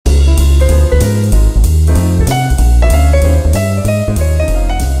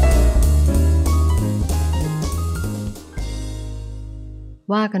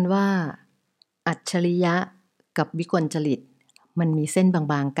ว่ากันว่าอัจฉริยะกับวิกลจริตมันมีเส้นบ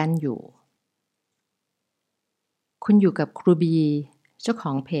างๆกั้นอยู่คุณอยู่กับครูบีเจ้าข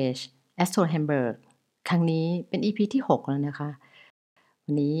องเพจแอสโทรแฮมเบครั้งนี้เป็น EP ที่6แล้วนะคะ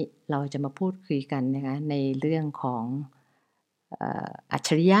วันนี้เราจะมาพูดคุยกันนะคะในเรื่องของอัจฉ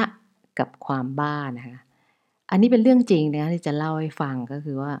ริยะกับความบ้านะคะอันนี้เป็นเรื่องจริงนะคะที่จะเล่าให้ฟังก็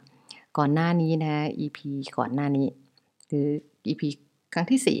คือว่าก่อนหน้านี้นะคะ EP ก่อนหน้านี้หรือ EP ครั้ง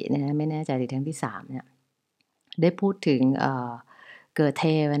ที่4นะคะไม่แน่ใจหรือครั้งที่3เนี่ยได้พูดถึงเกิดเท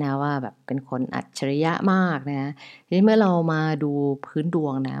ไว้นะว่าแบบเป็นคนอัจฉริยะมากนะคะทีนี้เมื่อเรามาดูพื้นดว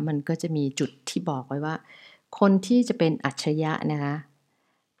งนะมันก็จะมีจุดที่บอกไว้ว่าคนที่จะเป็นอัจฉริยะนะคะ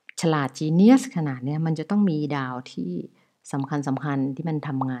ฉลาด Genius ขนาดเนี้ยมันจะต้องมีดาวที่สำคัญที่มันท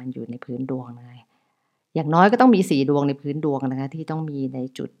ำงานอยู่ในพื้นดวงนะคะอย่างน้อยก็ต้องมี4ดวงในพื้นดวงนะคะที่ต้องมีใน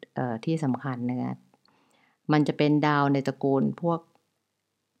จุดที่สำคัญนะคะมันจะเป็นดาวในตระกูลพวก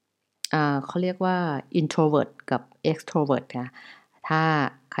เขาเรียกว่า introvert กับ extrovert ค่ะถ้า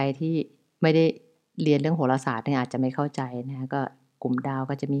ใครที่ไม่ได้เรียนเรื่องโหราศาสตร์เนี่ยอาจจะไม่เข้าใจนะคะก็กลุ่มดาว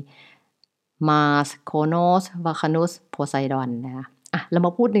ก็จะมี Mars Kronos Vacanus Poseidon นะคะเราม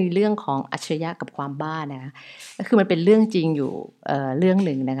าพูดในเรื่องของอัจฉริยะกับความบ้านะคะก็คือมันเป็นเรื่องจริงอยู่เรื่องห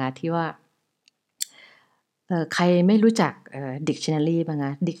นึ่งนะคะที่ว่าใครไม่รู้จักdictionary บ้างค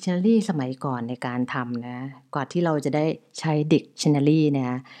ะ dictionary สมัยก่อนในการทำนะก่อนที่เราจะได้ใช้ dictionary นะ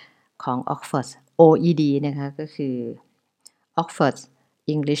คะของ Oxford OED นะคะก็คือ Oxford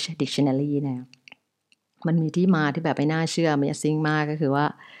English Dictionary นะมันมีที่มาที่แบบไม่น่าเชื่อ Amazing มากก็คือว่า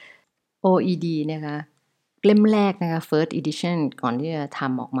OED นะคะเล่มแรกนะคะ First Edition ก่อนที่จะท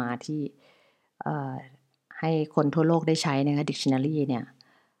ำออกมาที่ให้คนทั่วโลกได้ใช้นะคะ Dictionary เนี่ย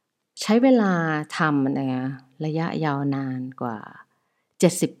ใช้เวลาทำนะคะระยะยาวนานกว่า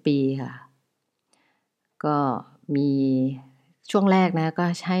70ปีค่ะก็มีช่วงแรกนะก็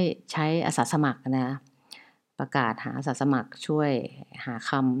ใช้อาสาสมัครนะประกาศหาอาสาสมัครช่วยหา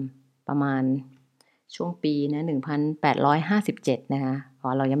คำประมาณช่วงปีนะ1857นะคะ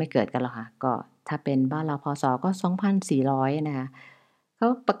เรายังไม่เกิดกันหรอกค่ะก็ถ้าเป็นบ้านเราพศก็2400นะคะเขา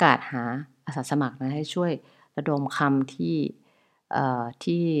ประกาศหาอาสาสมัครนะให้ช่วยระดมคำที่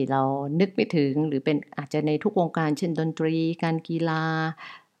เรานึกไม่ถึงหรือเป็นอาจจะในทุกวงการเช่นดนตรีการกีฬา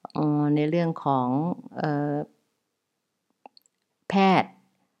ในเรื่องของแพทย์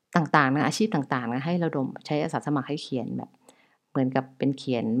ต่างๆนะอาชีพต่างๆนะให้ระดมใช้อาสาสมัครให้เขียนแบบเหมือนกับเป็นเ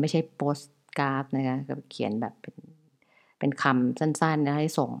ขียนไม่ใช่โปสการ์ดนะคะก็เขียนแบบเป็นคำสั้นๆนะให้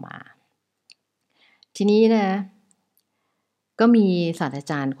ส่งมาทีนี้นะก็มีศาสตรา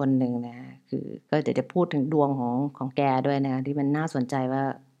จารย์คนหนึ่งนะคือก็เดี๋ยวจะพูดถึงดวงของแกด้วยนะที่มันน่าสนใจว่า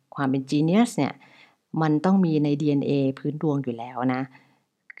ความเป็น Genius เนี่ยมันต้องมีใน DNA พื้นดวงอยู่แล้วนะ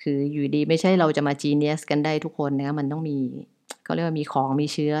คืออยู่ดีไม่ใช่เราจะมา Genius กันได้ทุกคนนะมันต้องมีเขาเรียกว่ามีของมี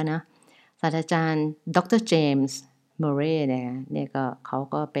เชื้อนะศาสตราจารย์ดรเจมส์เมอร์เรย์เนี่ยก็เขา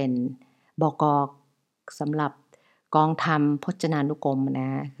ก็เป็นบก.สำหรับกองธรรมพจนานุกรมนะ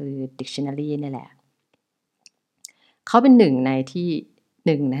คือ Dictionary นี่แหละเขาเป็นหนึ่งในที่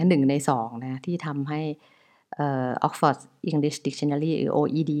1ใน2นะที่ทำให้Oxford English Dictionary หรือ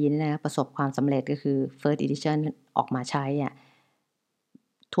OED เนี่ยนะประสบความสำเร็จก็คือ First Edition ออกมาใช้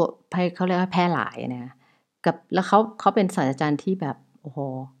ทั่วให้เขาเรียกว่าแพร่หลายนะกับแล้วเขาเป็นศาสตราจารย์ที่แบบโอ้โฮ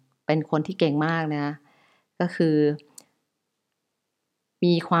เป็นคนที่เก่งมากนะก็คือ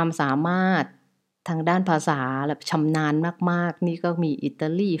มีความสามารถทางด้านภาษาแบบชำนาญมากๆนี่ก็มีอิตา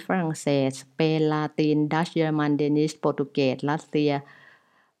ลีฝรั่งเศสสเปนลาตินดัชเยอรมันเดนิชโปรตุเกสรัสเซีย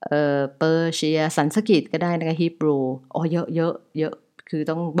เปอร์เซียสันสกฤตก็ได้นะคะฮีบรูเยอะคือ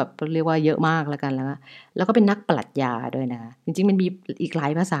ต้องแบบเรียกว่าเยอะมากแล้วกันแล้วก็เป็นนักปรัชญาด้วยนะจริงๆมันมีอีกหลา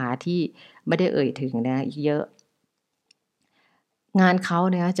ยภาษาที่ไม่ได้เอ่ยถึงนะอีกเยอะงานเขา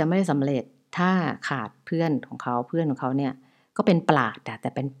เนี่ยจะไม่สำเร็จถ้าขาดเพื่อนของเขาเนี่ยก็เป็นปราชญ์แต่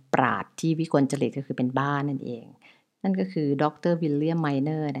เป็นปราชญ์ที่วิกลจริตก็คือเป็นบ้านั่นเองนั่นก็คือดรวิลเลียมไมเน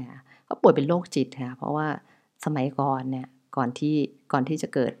อร์นะคะเขาป่วยเป็นโรคจิตค่ะเพราะว่าสมัยก่อนเนี่ยก่อนที่จะ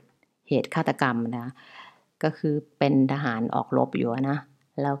เกิดเหตุฆาตกรรมนะก็คือเป็นทหารออกรบอยู่นะ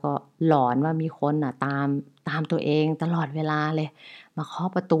แล้วก็หลอนว่ามีคนตามตัวเองตลอดเวลาเลยมาเคาะ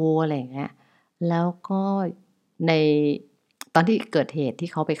ประตูอะไรอย่างเงี้ยแล้วก็ในตอนที่เกิดเหตุที่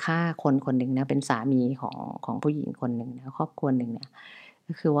เขาไปฆ่าคนหนึ่งนะเป็นสามีของผู้หญิงคนหนึ่งนะครอบครัวหนึ่งเนี่ย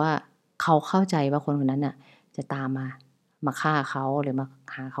ก็คือว่าเขาเข้าใจว่าคนคนนั้นน่ะจะตามมาฆ่าเขาหรือมา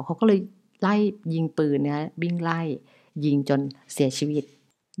หาเขาก็เลยไล่ยิงปืนนะคะวิ่งไล่ยิงจนเสียชีวิต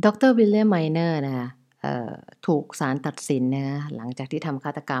ดรวิลเลียมไมเนอร์นะคะถูกศาลตัดสินนะคะหลังจากที่ทำฆ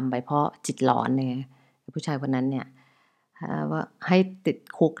าตกรรมไปเพราะจิตหลอนนะคะผู้ชายคนนั้นเนี่ยว่าให้ติด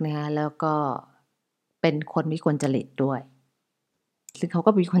คุกนะคะแล้วก็เป็นคนวิกลจริตด้วย ซึ่งเขาก็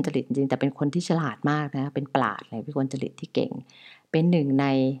วิกลจริตจริงๆแต่เป็นคนที่ฉลาดมากนะเป็นปราชญ์เลยวิกลจริตที่เก่งเป็นหนึ่งใน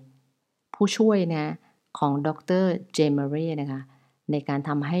ผู้ช่วยนะของดรเจมเมอรีนะคะในการท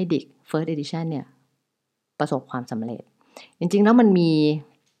ำให้ดิก First Edition เนี่ยประสบความสำเร็จจริงๆแล้วมันมี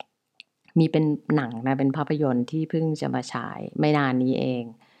เป็นหนังนะเป็นภาพยนตร์ที่เพิ่งจะมาฉายไม่นานนี้เอง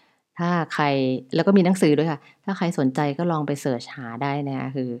ถ้าใครแล้วก็มีหนังสือด้วยค่ะถ้าใครสนใจก็ลองไปเสิร์ชหาได้นะคะ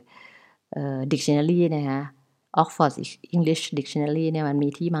คือdictionary นะคะ Oxford English Dictionary เนี่ยมันมี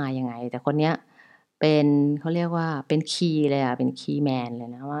ที่มายังไงแต่คนเนี้ยเป็นเขาเรียกว่าเป็นคีย์เลยอะเป็นคีย์แมนเลย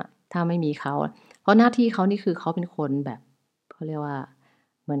นะว่าถ้าไม่มีเขาเพราะหน้าที่เขานี่คือเขาเป็นคนแบบเขาเรียกว่า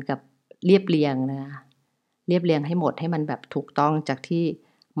เหมือนกับเรียบเรียงนะคะเรียบเรียงให้หมดให้มันแบบถูกต้องจากที่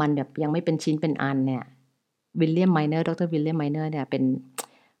มันแบบยังไม่เป็นชิ้นเป็นอันเนี่ยวิลเลียมไมเนอร์ดรวิลเลียมไมเนอร์เนี่ยเป็น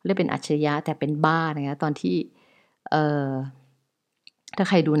เรียกเป็นอัจฉริยะแต่เป็นบ้านะคะตอนที่เอ่อถ้า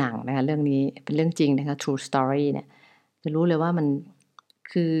ใครดูหนังนะคะเรื่องนี้เป็นเรื่องจริงนะคะ True Story เนี่ยจะรู้เลยว่ามัน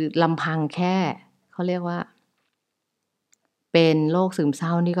คือลำพังแค่เขาเรียกว่าเป็นโรคซึมเศร้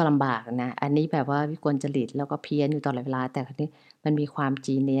านี่ก็ลำบากนะอันนี้แบบว่าวิกลจริตแล้วก็เพี้ยนอยู่ตลอดเวลาแต่คราวนี้มันมีความ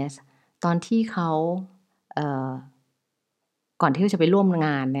Genius ตอนที่เขาเอ่อก่อนที่เขาจะไปร่วมง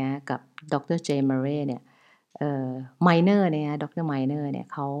านนะกับดรเจมเมอเรเนี่ยMiner เนี่ยนะดร Miner เนี่ย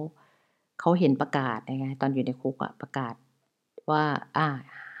เขาเห็นประกาศนะคะตอนอยู่ในคุกอะประกาศว่า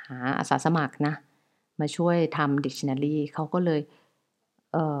หาอาสาสมัครนะมาช่วยทำ Dictionary เขาก็เลย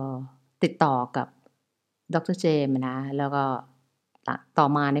เอ่อติดต่อกับดรเจมส์นะแล้วก็ต่อ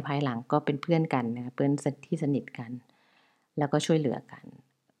มาในภายหลังก็เป็นเพื่อนกันนะคะเพื่อนที่สนิทกันแล้วก็ช่วยเหลือกัน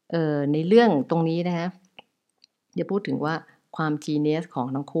ในเรื่องตรงนี้นะคะจะพูดถึงว่าความ Genius ของ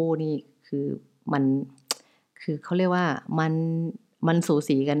ทั้งคู่นี่คือมันคือเขาเรียกว่ามันสู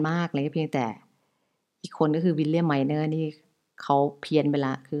สีกันมากเลยเพียงแต่อีกคนก็คือ William Miner นี่เขาเพี้ยนไปแ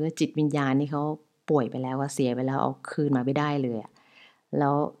ล้วคือจิตวิญญาณนี่เขาป่วยไปแล้วอะเสียไปแล้วเอาคืนมาไม่ได้เลยอะแล้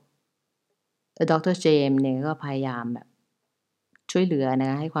วดรเจมส์เนี่ยก็พยายามแบบช่วยเหลือนะ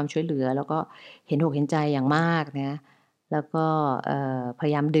คะให้ความช่วยเหลือแล้วก็เห็นอกเห็นใจอย่างมากนะแล้วก็พย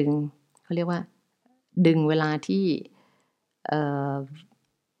ายามดึงเขาเรียกว่าดึงเวลาที่เอ่อ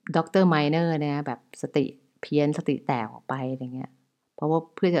ดร Miner นะคะแบบสติเพี้ยนสติแตกออกไปอะไรเงี้ยเพราะว่า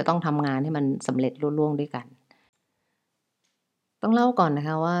เพื่อจะต้องทำงานให้มันสำเร็จลุล่วงด้วยกัน ต้องเล่าก่อนนะค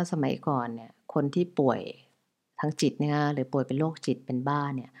ะว่าสมัยก่อนเนี่ยคนที่ป่วยทางจิตนะคะหรือป่วยเป็นโรคจิตเป็นบ้า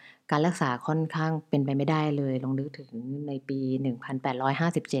เนี่ยการรักษาค่อนข้างเป็นไปไม่ได้เลยลองนึกถึงในปี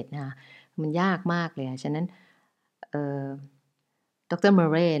1857นะคะมันยากมากเลยอะฉะนั้นเอ่อดร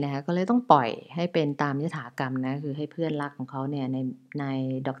Murray นะคะก็เลยต้องปล่อยให้เป็นตามยถากรรมนะคือให้เพื่อนรักของเขาเนี่ยใน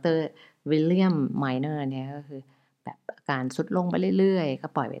ดร William Miner เนี่ยก็คือแบบอาการทรุดลงไปเรื่อยๆก็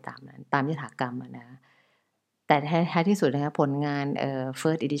ปล่อยไปตามนั้นตามยถากรรมอะนะ แต่ท้ายที่สุดนะคะผลงาน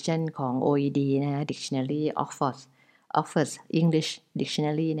First Edition ของ OED นะคะ Dictionary Oxford English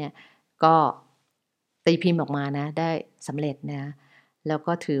Dictionary เนี่ยก็ตีพิมพ์ออกมานะได้สำเร็จนะแล้ว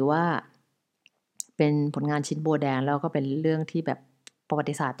ก็ถือว่าเป็นผลงานชิ้นโบแดงแล้วก็เป็นเรื่องที่แบบประวั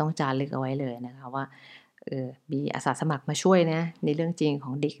ติศาสตร์ต้องจารึกเอาไว้เลยนะคะว่ามีอาสาสมัครมาช่วยนะในเรื่องจริงข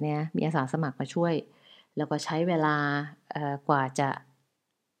องดิกเนี่ยมีอาสาสมัครมาช่วยแล้วก็ใช้เวลากว่าจะ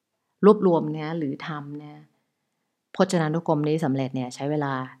รวบรวมนะหรือทำนะพจนานุกรมนี้สำเร็จเนี่ยใช้เวล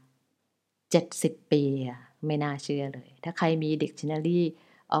า70ปีอะไม่น่าเชื่อเลยถ้าใครมี Dictionary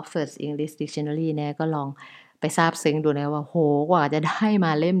Oxford English Dictionary เนี่ยก็ลองไปซาบซึ้งดูนะว่าโหกว่าจะได้ม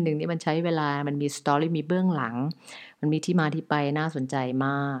าเล่มหนึ่งนี่มันใช้เวลามันมี story มีเบื้องหลังมันมีที่มาที่ไปน่าสนใจม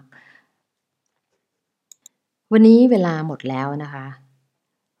ากวันนี้เวลาหมดแล้วนะคะ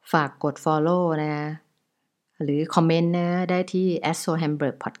ฝากกด follow นะหรือคอมเมนต์นะได้ที่ a s t r o h a m b e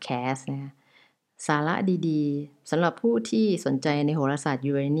r g Podcast นะสาระดีๆสำหรับผู้ที่สนใจในโหราศาสตร์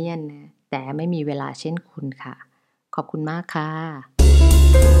ยูเรเนียนนะแต่ไม่มีเวลาเช่นคุณค่ะขอบคุณมากค่ะ